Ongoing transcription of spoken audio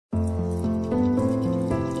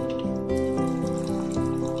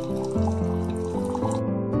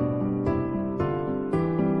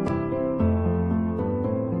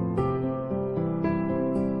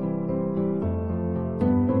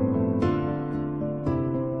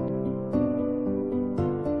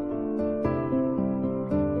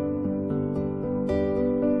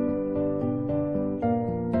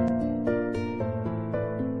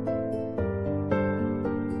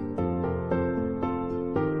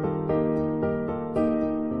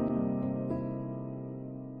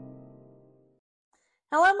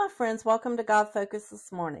friends. Welcome to God Focus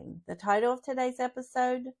this morning. The title of today's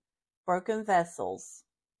episode, Broken Vessels.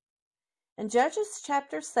 In Judges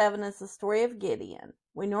chapter 7 is the story of Gideon.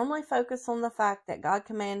 We normally focus on the fact that God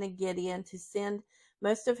commanded Gideon to send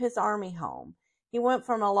most of his army home. He went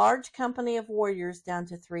from a large company of warriors down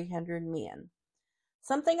to 300 men.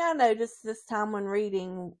 Something I noticed this time when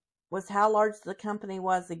reading was how large the company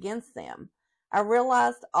was against them. I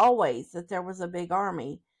realized always that there was a big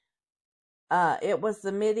army. It was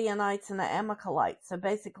the Midianites and the Amalekites, so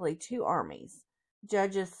basically two armies.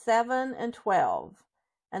 Judges 7 and 12.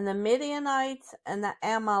 And the Midianites and the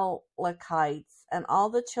Amalekites and all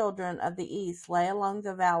the children of the east lay along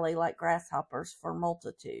the valley like grasshoppers for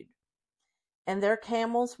multitude. And their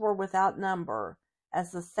camels were without number,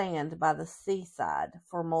 as the sand by the seaside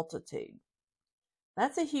for multitude.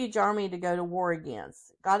 That's a huge army to go to war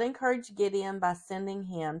against. God encouraged Gideon by sending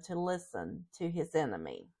him to listen to his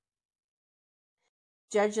enemy.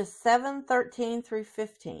 Judges 7:13 through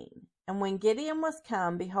 15. And when Gideon was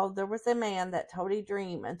come, behold, there was a man that told a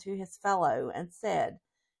dream unto his fellow, and said,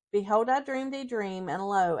 Behold, I dreamed a dream, and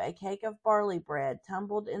lo, a cake of barley bread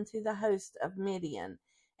tumbled into the host of Midian,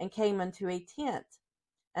 and came into a tent,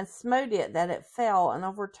 and smote it that it fell, and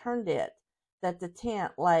overturned it, that the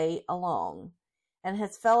tent lay along. And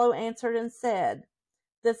his fellow answered and said,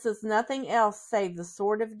 This is nothing else save the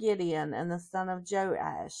sword of Gideon, and the son of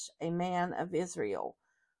Joash, a man of Israel.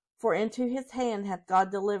 For into his hand hath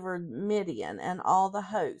God delivered Midian and all the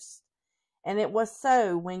host. And it was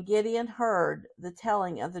so, when Gideon heard the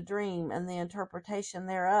telling of the dream and the interpretation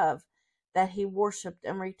thereof, that he worshipped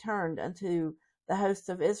and returned unto the host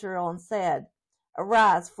of Israel, and said,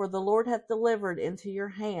 Arise, for the Lord hath delivered into your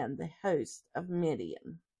hand the host of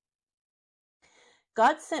Midian.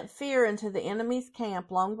 God sent fear into the enemy's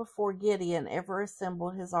camp long before Gideon ever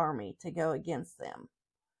assembled his army to go against them.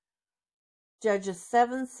 Judges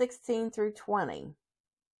 7:16 through 20.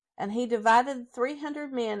 And he divided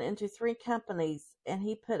 300 men into 3 companies, and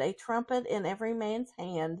he put a trumpet in every man's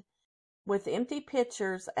hand, with empty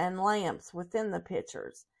pitchers and lamps within the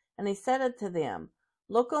pitchers. And he said unto them,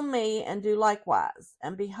 Look on me, and do likewise.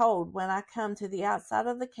 And behold, when I come to the outside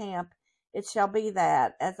of the camp, it shall be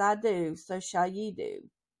that, as I do, so shall ye do.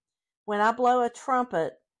 When I blow a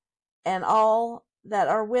trumpet, and all that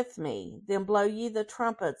are with me, then blow ye the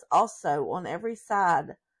trumpets also on every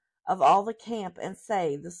side of all the camp, and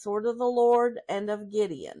say, The sword of the Lord and of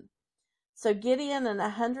Gideon. So Gideon and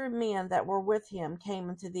 100 men that were with him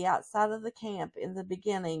came into the outside of the camp in the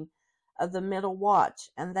beginning of the middle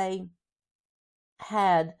watch, and they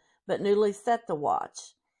had but newly set the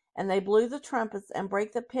watch. And they blew the trumpets and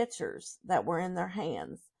brake the pitchers that were in their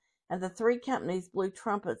hands. And the 3 companies blew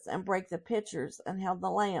trumpets and brake the pitchers, and held the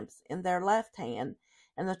lamps in their left hand,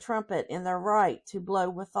 and the trumpet in their right, to blow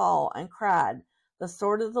withal, and cried, The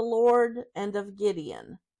sword of the Lord and of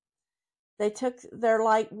Gideon. They took their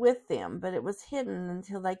light with them, but it was hidden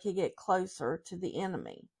until they could get closer to the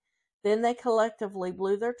enemy. Then they collectively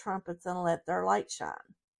blew their trumpets and let their light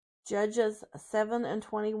shine. Judges 7 and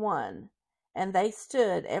 21. And they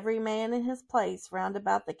stood, every man in his place, round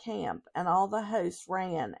about the camp, and all the host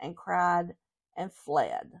ran and cried and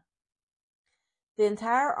fled. The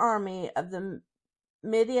entire army of the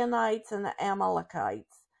Midianites and the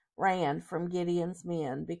Amalekites ran from Gideon's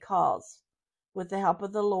men, because, with the help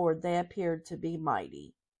of the Lord, they appeared to be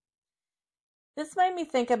mighty. This made me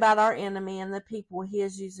think about our enemy and the people he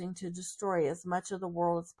is using to destroy as much of the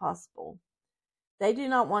world as possible. They do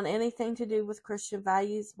not want anything to do with Christian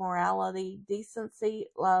values, morality, decency,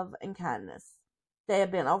 love, and kindness. They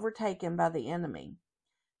have been overtaken by the enemy.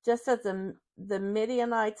 Just as the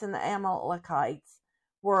Midianites and the Amalekites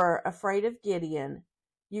were afraid of Gideon,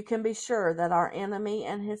 you can be sure that our enemy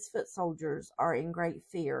and his foot soldiers are in great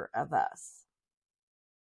fear of us.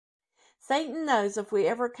 Satan knows if we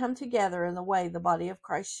ever come together in the way the body of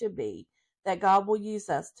Christ should be, that God will use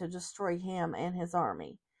us to destroy him and his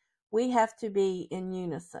army. We have to be in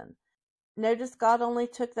unison. Notice God only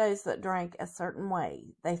took those that drank a certain way.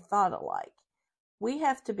 They thought alike. We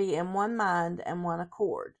have to be in one mind and one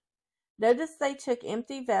accord. Notice they took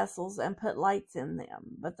empty vessels and put lights in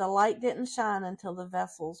them, but the light didn't shine until the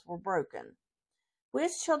vessels were broken. We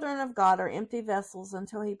as children of God are empty vessels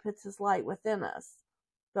until he puts his light within us,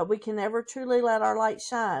 but we can never truly let our light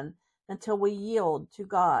shine until we yield to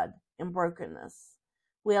God in brokenness.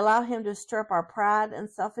 We allow him to strip our pride and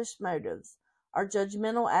selfish motives, our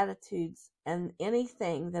judgmental attitudes, and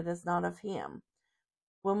anything that is not of him.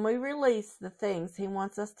 When we release the things he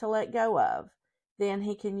wants us to let go of, then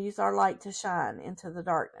he can use our light to shine into the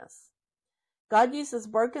darkness. God uses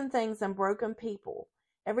broken things and broken people.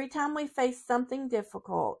 Every time we face something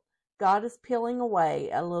difficult, God is peeling away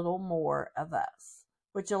a little more of us,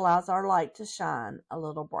 which allows our light to shine a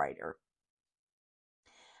little brighter.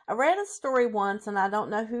 I read a story once, and I don't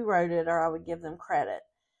know who wrote it, or I would give them credit.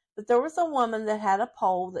 But there was a woman that had a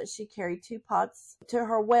pole that she carried 2 pots to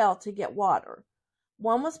her well to get water.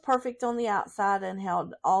 One was perfect on the outside and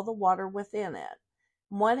held all the water within it.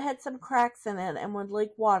 One had some cracks in it and would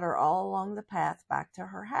leak water all along the path back to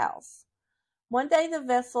her house. One day the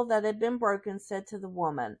vessel that had been broken said to the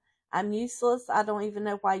woman, "I'm useless. I don't even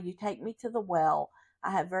know why you take me to the well.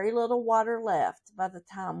 I have very little water left by the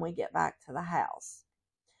time we get back to the house."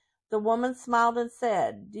 The woman smiled and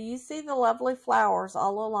said, "Do you see the lovely flowers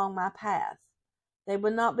all along my path? They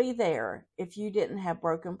would not be there if you didn't have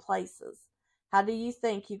broken places. How do you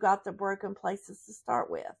think you got the broken places to start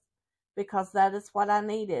with? Because that is what I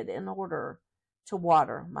needed in order to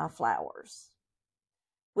water my flowers."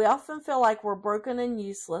 We often feel like we're broken and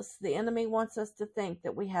useless. The enemy wants us to think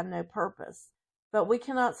that we have no purpose. But we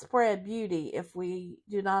cannot spread beauty if we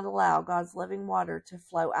do not allow God's living water to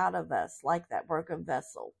flow out of us like that broken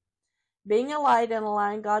vessel. Being a light and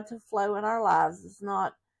allowing God to flow in our lives is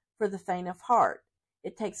not for the faint of heart.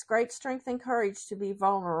 It takes great strength and courage to be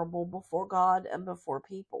vulnerable before God and before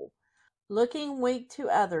people. Looking weak to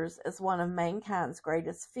others is one of mankind's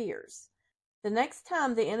greatest fears. The next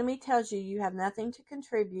time the enemy tells you you have nothing to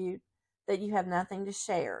contribute, that you have nothing to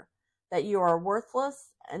share, that you are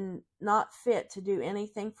worthless and not fit to do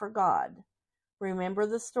anything for God, remember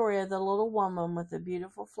the story of the little woman with the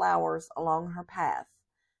beautiful flowers along her path.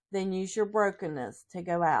 Then use your brokenness to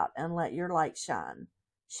go out and let your light shine,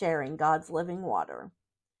 sharing God's living water.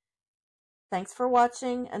 Thanks for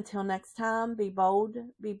watching. Until next time, be bold,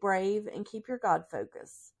 be brave, and keep your God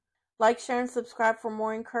focus. Like, share, and subscribe for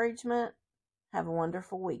more encouragement. Have a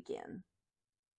wonderful weekend.